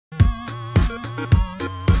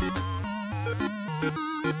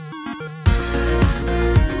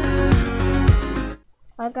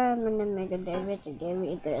I'm gonna make a video today.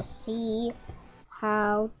 We're gonna see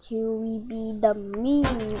how to be the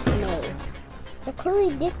memes maze. So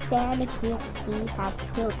clearly this Santa can't see how to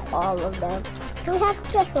kill all of them. So we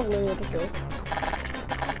have just a little bit.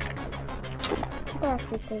 Back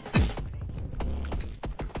to this.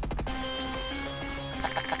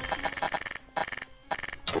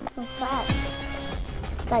 So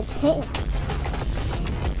fast. Like hey.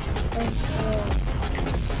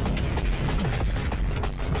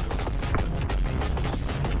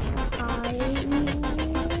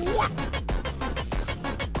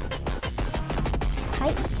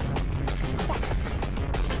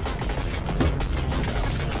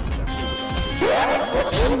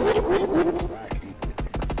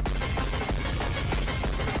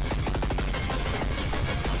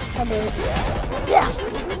 Yeah,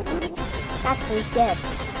 actually dead.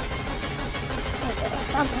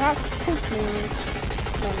 I'm practicing.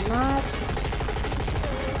 They're not.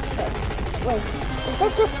 Wait, is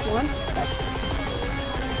that just one?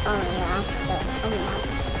 Oh yeah.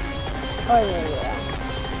 Oh yeah.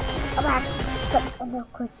 I'm back. I'm real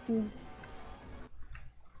quick.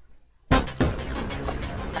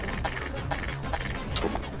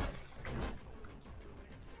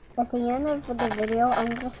 At the end of the video, I'm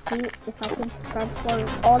gonna see if I can transform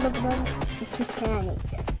all of them into Santa.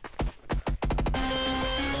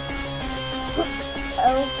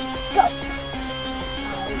 Oh, go!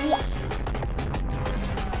 Yeah.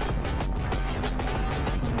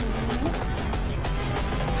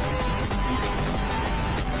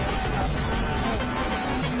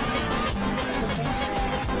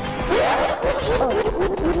 Oh,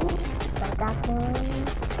 I got them.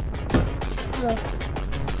 Yes.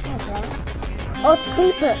 Oh, it's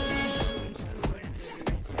Creeper!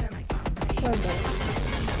 Where is it?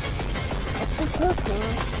 It's the Creeper,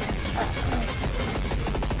 man.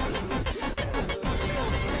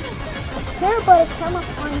 It's there, but I cannot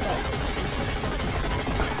find it.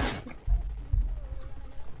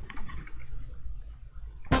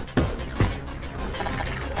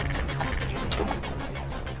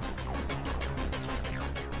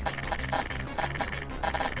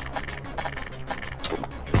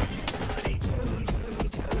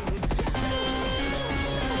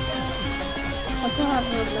 I can't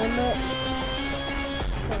remember it,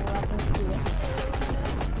 so let me see it.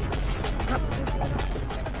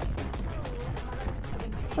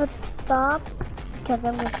 Let's stop, because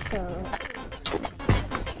I'm going to show it.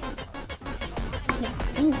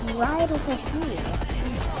 He's right over here.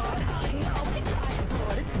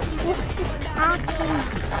 This is actually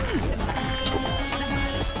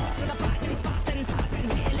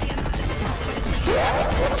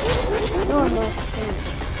no more shit.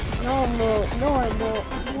 No more.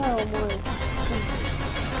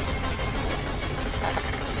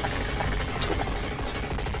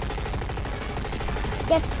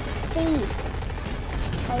 Get Steve.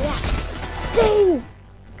 Oh yeah, Steve.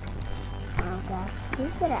 Oh gosh,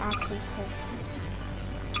 who's gonna actually kill me?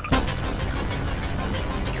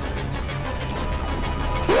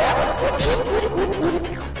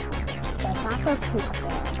 That's not so too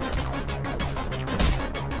bad.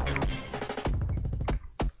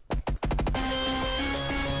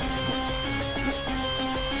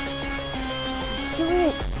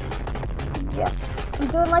 Yeah, I'm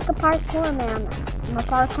doing like a parkour man. I'm a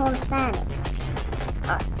parkour Santa.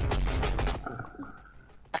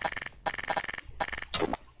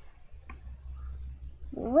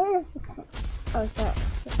 Where is this thing? Oh, there.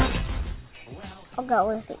 Oh god,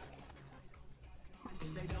 where is it?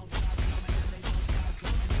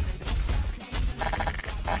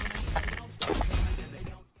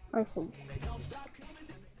 Where is it?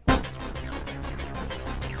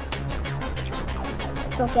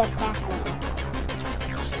 Go get back now.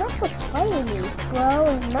 Stop spraying me, bro,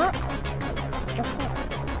 and not just like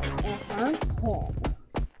if I'm 10.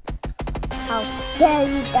 How dare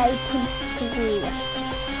you guys teach me?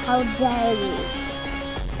 How dare you?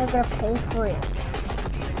 They're gonna pay for it.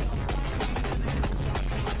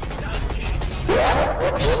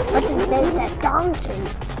 What is this, a donkey?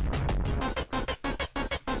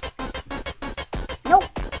 Nope.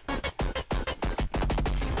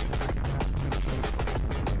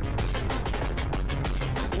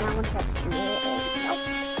 Now it's up here. Nope.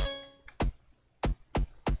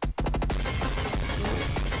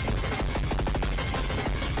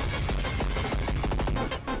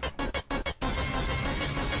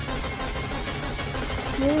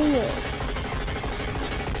 Here he is.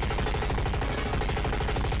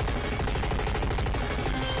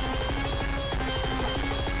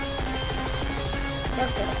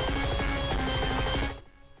 Okay.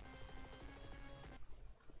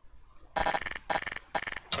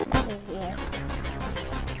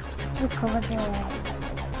 over there.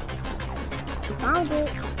 You found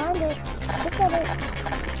it. You found it. Look at it.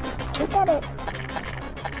 Look at it.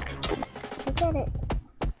 Look at it.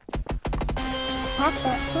 I have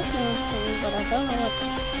that Pokemon thing, but I don't know what to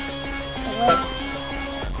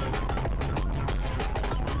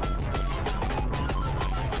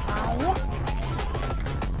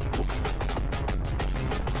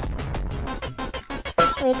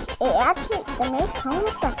wait, it actually, the maze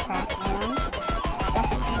almost got cracked down.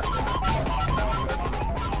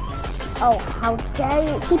 Oh, how dare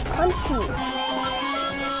you! He punched me!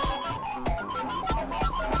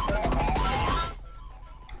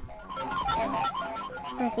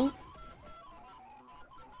 Where's he?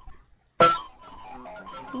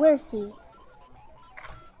 Where's he?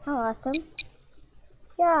 I lost him.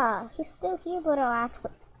 Yeah, he's still here, but I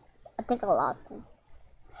think I lost him.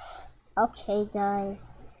 Okay,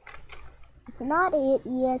 guys. It's not it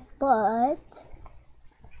yet, but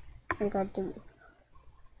we're gonna do it.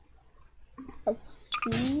 Let's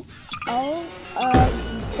see all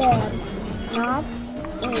of them not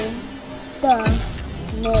in the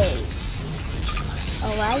maze.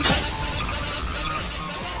 Alright?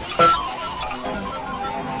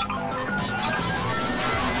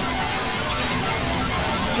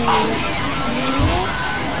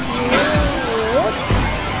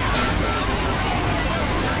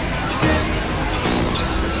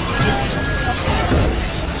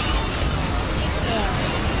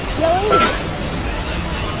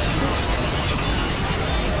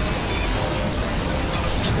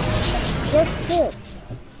 Just it.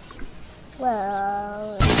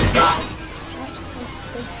 Well, let's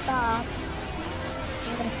stop.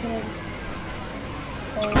 I'm gonna put it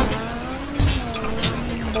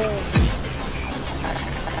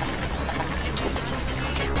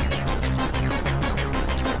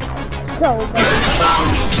go,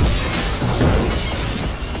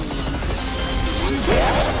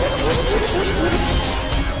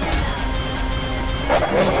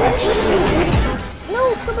 no,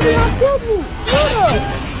 somebody else killed me!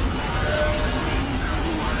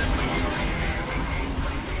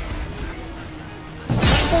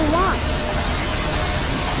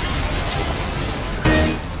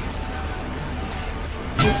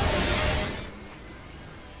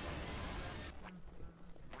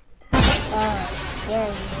 No!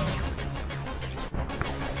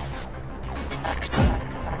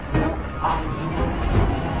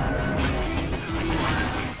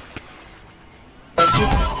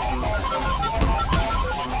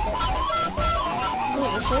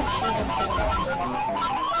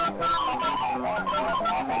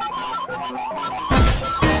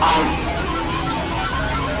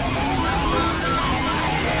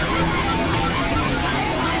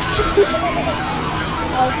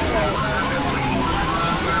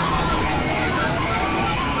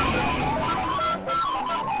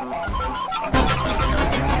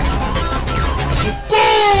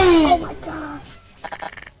 Oh my gosh.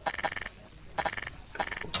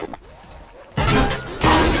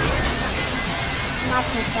 Not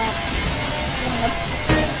like that.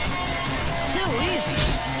 Too easy.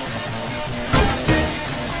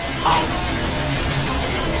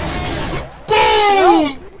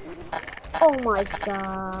 Oh my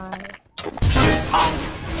god.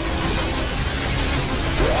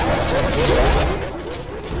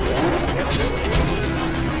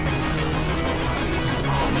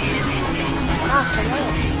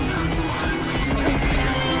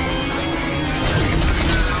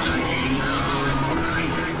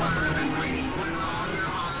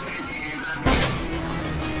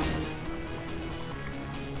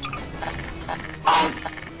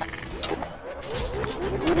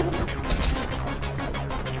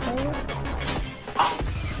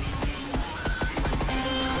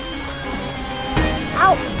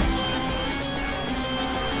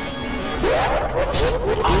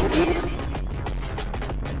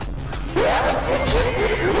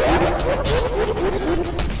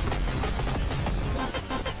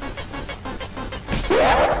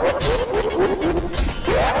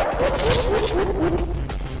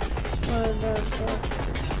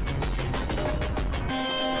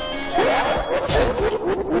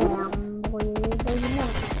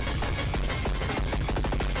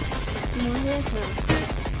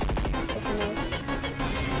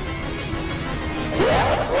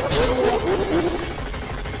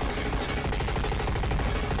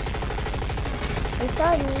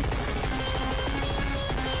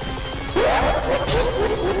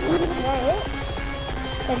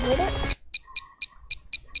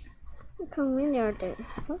 Come in there, dude.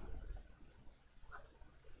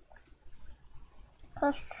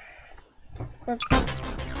 Push this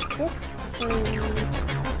thing.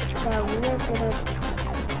 So we're gonna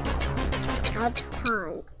have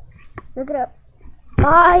time. We're gonna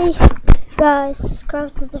bye guys,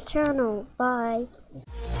 subscribe to the channel. Bye.